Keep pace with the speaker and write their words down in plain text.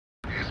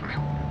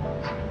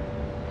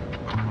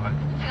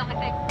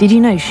Did you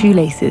know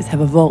shoelaces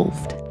have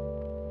evolved?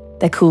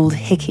 They're called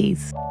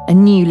Hickies, a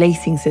new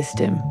lacing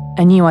system,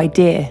 a new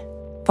idea.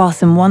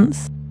 Fasten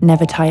once,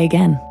 never tie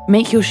again.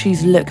 Make your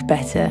shoes look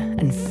better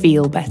and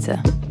feel better.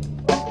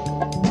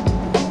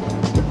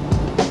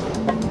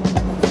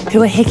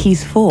 Who are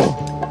Hickies for?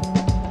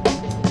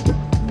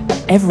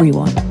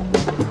 Everyone.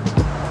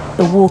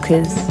 The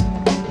walkers,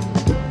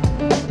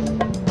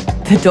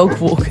 the dog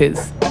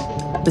walkers,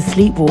 the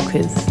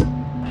sleepwalkers,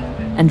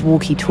 and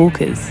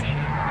walkie-talkers.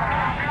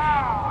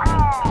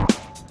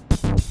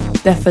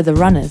 They're for the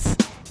runners,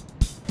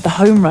 the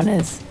home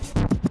runners,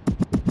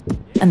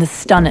 and the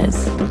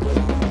stunners.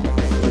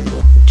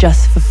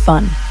 Just for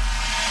fun.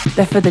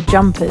 They're for the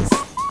jumpers,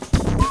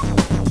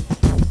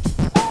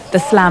 the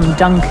slam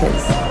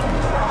dunkers,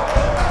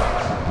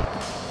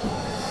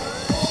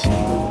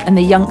 and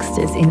the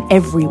youngsters in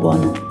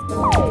everyone.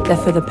 They're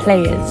for the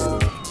players,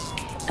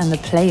 and the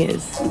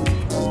players,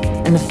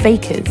 and the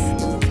fakers,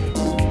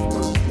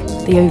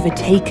 the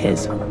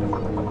overtakers,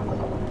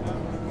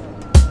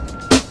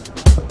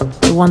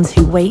 the ones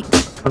who wait,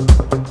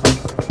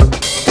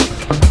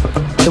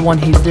 the one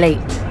who's late,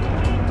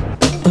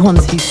 the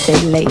ones who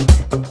stay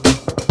late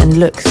and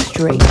look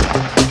straight.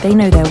 They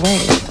know their way,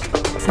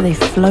 so they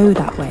flow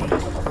that way.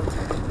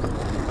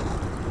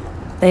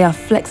 They are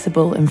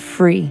flexible and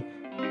free,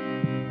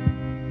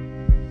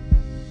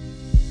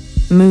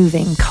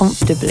 moving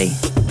comfortably,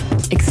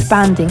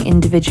 expanding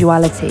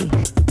individuality,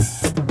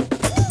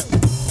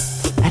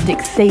 and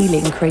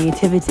exhaling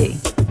creativity,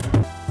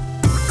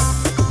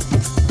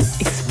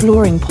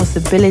 exploring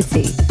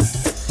possibility,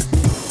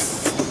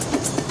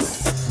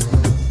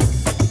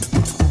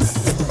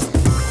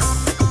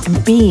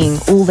 and being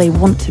all they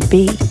want to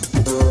be.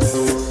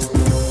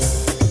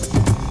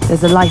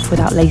 There's a life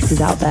without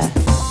laces out there.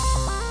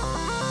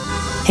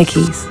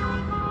 Hickies.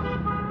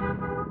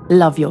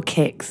 Love your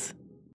kicks.